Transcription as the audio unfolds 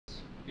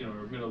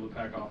or middle of the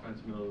pack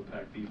offense, middle of the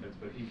pack defense,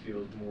 but he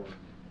feels more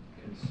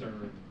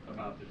concerned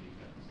about the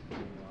defense than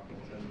the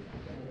offense.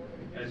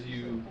 And as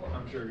you,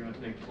 I'm sure, are going to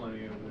think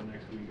plenty over the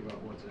next week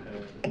about what's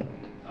ahead.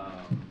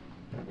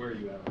 Where are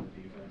you at on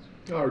the defense?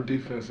 Our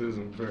defense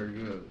isn't very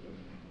good.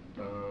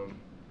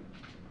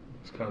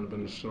 It's kind of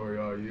been the story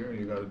all year, and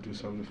you got to do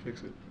something to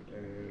fix it.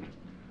 And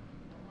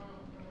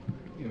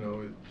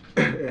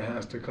it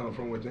has to come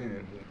from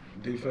within.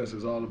 Defense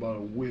is all about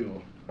a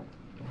will,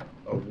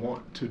 a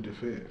want to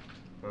defend.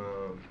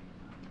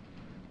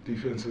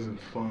 Defense isn't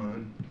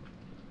fun.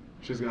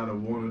 You just got to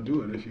want to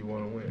do it if you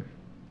want to win,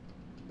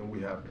 and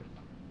we have it.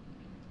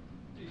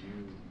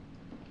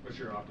 What's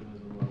your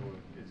optimism level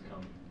if it's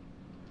coming?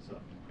 So,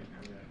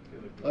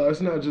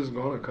 it's not just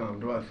going to come.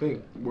 Do I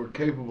think we're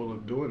capable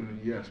of doing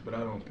it? Yes, but I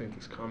don't think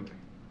it's coming.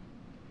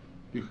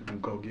 You can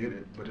go get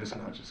it, but it's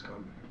not just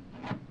coming.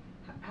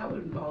 How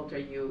involved are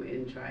you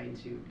in trying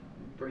to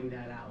bring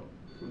that out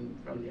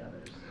from the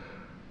others?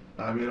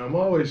 I mean, I'm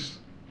always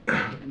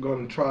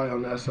going to try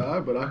on that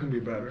side, but I can be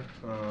better.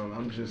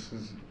 I'm just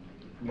as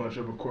much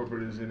of a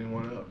corporate as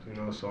anyone else,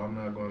 so I'm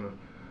not going to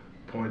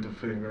point the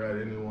finger at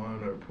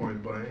anyone or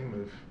point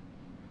blame.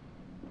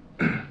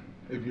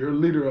 If you're a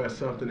leader at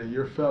something and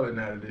you're failing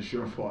at it, it's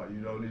your fault. You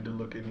don't need to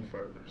look any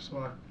further.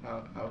 So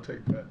I'll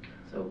take that.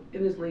 So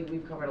in this league,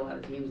 we've covered a lot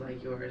of teams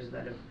like yours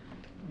that have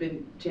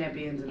been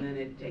champions, and then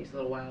it takes a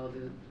little while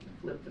to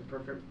flip the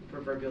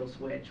proverbial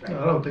switch, right?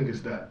 No, I don't think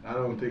it's that. I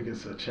don't think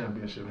it's a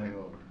championship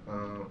hangover.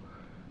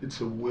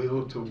 It's a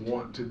will to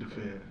want to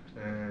defend,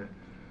 and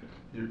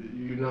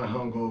you're not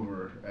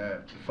hungover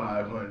at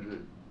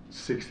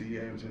 560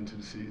 games into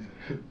the season.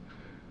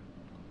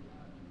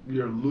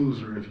 You're a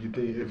loser if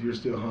you're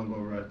still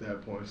hungover at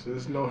that point. So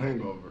there's no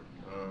hangover.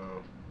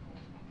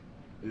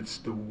 It's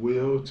the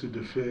will to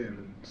defend,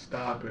 and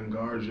stop and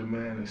guard your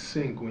man, and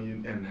sink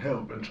and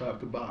help and trap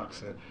the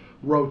box and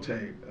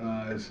rotate.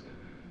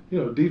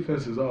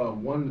 Defense is all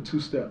 1 to 2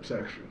 steps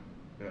extra.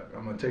 Yeah,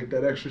 I'm gonna take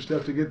that extra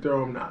step to get there,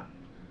 or I'm not,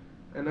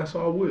 and that's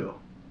all will.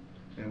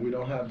 And we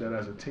don't have that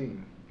as a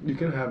team. You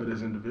can have it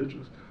as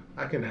individuals.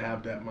 I can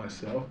have that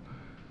myself.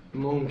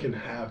 Loon can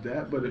have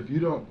that, but if you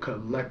don't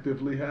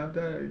collectively have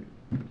that,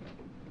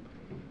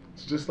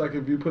 it's just like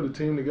if you put a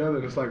team together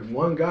and it's like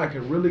one guy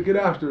can really get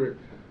after it.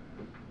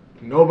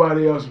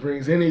 Nobody else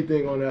brings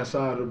anything on that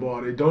side of the ball.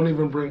 They don't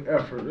even bring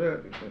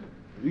effort.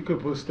 You could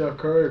put Steph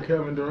Curry or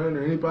Kevin Durant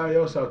or anybody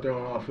else out there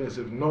on offense.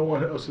 If no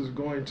one else is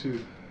going to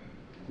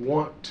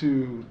want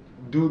to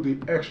do the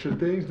extra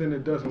things, then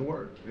it doesn't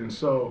work. And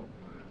so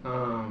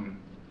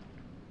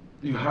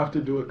you have to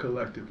do it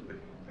collectively.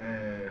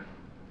 And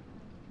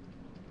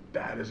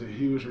that is a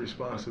huge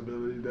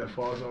responsibility that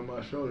falls on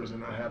my shoulders,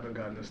 and I haven't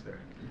gotten us there.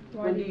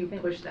 When do you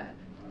push that?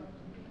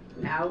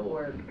 Now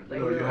or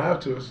later? No, you have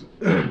to.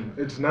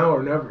 It's now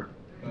or never.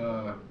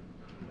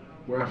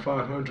 We're at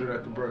 500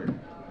 at the break.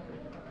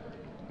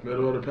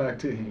 Middle of the pack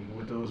team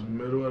with those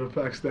middle of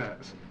the pack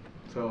stats.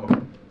 So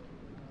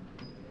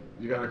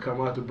you got to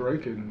come out the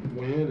break and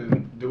win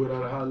and do it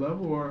at a high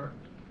level, or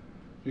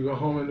you go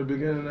home in the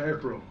beginning of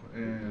April.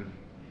 And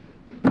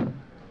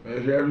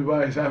if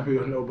everybody's happy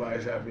or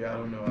nobody's happy, I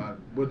don't know. I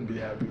wouldn't be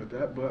happy with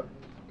that, but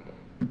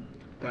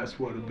that's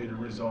what would be the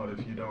result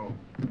if you don't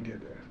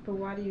get there. But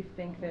why do you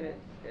think that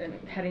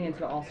heading into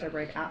the All-Star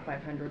break at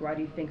 500, why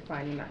do you think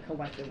finding that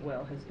collective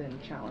will has been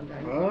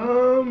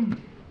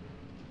challenging?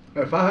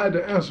 If I had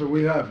to answer,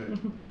 we have it.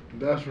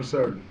 That's for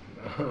certain.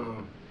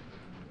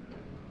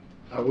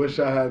 I wish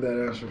I had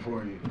that answer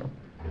for you.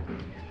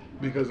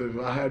 Because if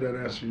I had that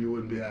answer, you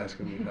wouldn't be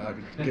asking me. I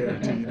could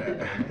guarantee you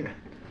that.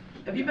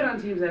 Have you been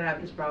on teams that have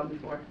this problem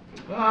before?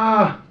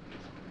 Yeah,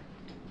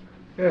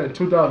 in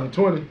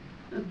 2020.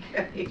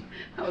 Okay,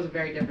 that was a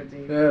very different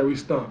team. Yeah, we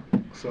stunk.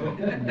 So,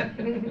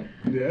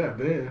 yeah,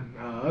 then.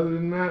 Other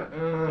than that,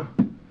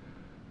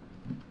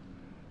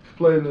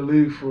 played in the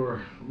league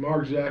for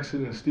Mark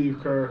Jackson and Steve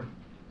Kerr.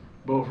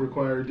 Both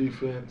require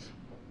defense.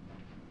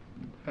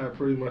 Had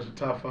pretty much a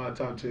top 5,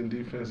 top 10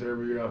 defense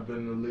every year I've been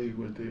in the league,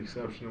 with the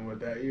exception of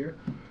that year.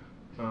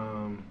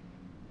 Tom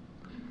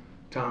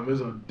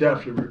Izzo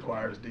definitely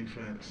requires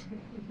defense.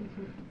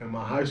 And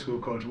my high school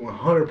coach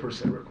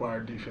 100%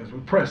 required defense. We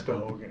pressed the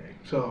whole game.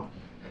 So,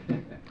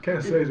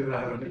 can't say that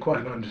I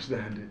quite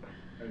understand it.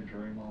 Hey,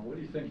 Draymond, what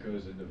do you think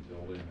goes into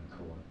building a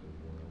collective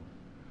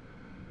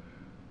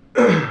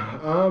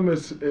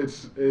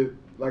will?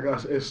 Like I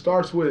said, it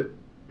starts with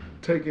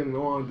taking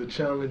on the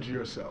challenge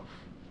yourself.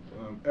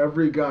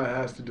 Every guy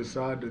has to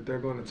decide that they're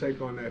going to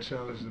take on that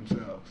challenge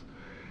themselves.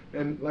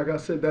 And like I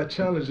said, that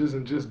challenge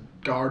isn't just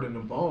guarding the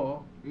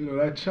ball.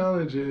 That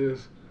challenge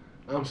is,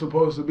 I'm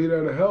supposed to be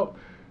there to help.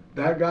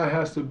 That guy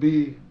has to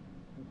be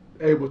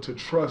able to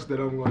trust that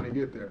I'm going to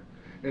get there.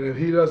 And if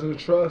he doesn't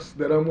trust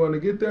that I'm going to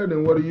get there,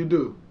 then what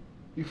do?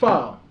 You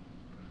foul.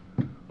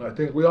 I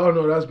think we all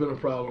know that's been a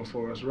problem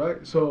for us,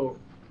 right? So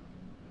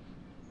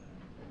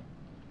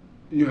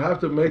you have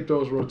to make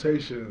those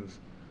rotations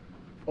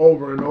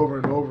over and over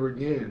and over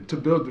again to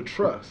build the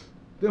trust.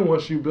 Then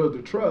once you build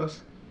the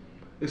trust,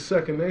 it's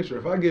second nature.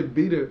 If I get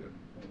beat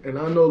and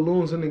I know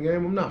Loon's in the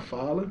game, I'm not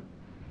fouling.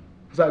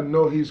 because I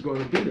know he's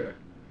going to be there.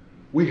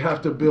 We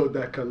have to build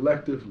that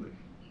collectively.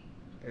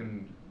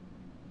 And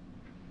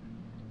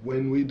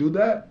when we do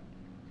that,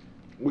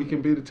 we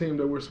can be the team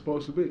that we're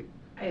supposed to be.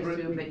 I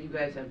assume that you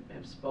guys have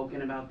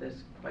spoken about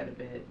this quite a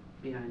bit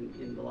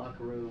in the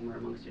locker room or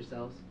amongst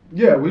yourselves.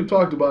 Yeah, we've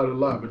talked about it a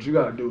lot, but you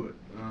got to do it.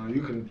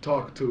 You can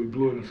talk till we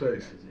blue in the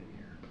face.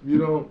 If you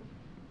don't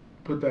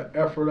put that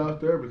effort out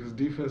there, because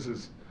defense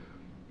is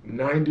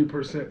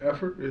 90%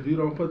 effort. If you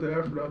don't put the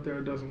effort out there,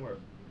 it doesn't work.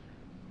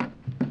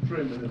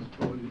 Draymond,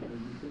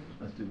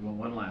 Let's do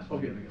one last one.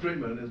 okay,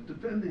 Draymond, as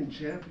defending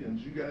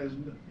champions, you guys,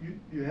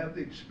 you have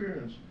the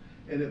experience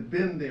and have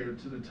been there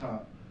to the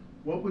top.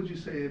 What would you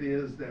say it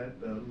is that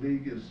the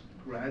league is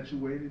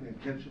graduating and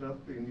catching up,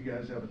 and you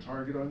guys have a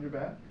target on your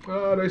back?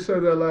 They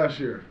said that last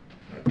year,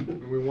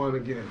 and we won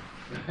again.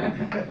 So,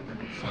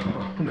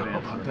 I don't know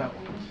about that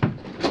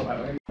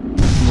one.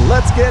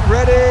 Let's get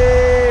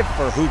ready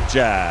for Hoop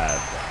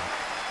Jab.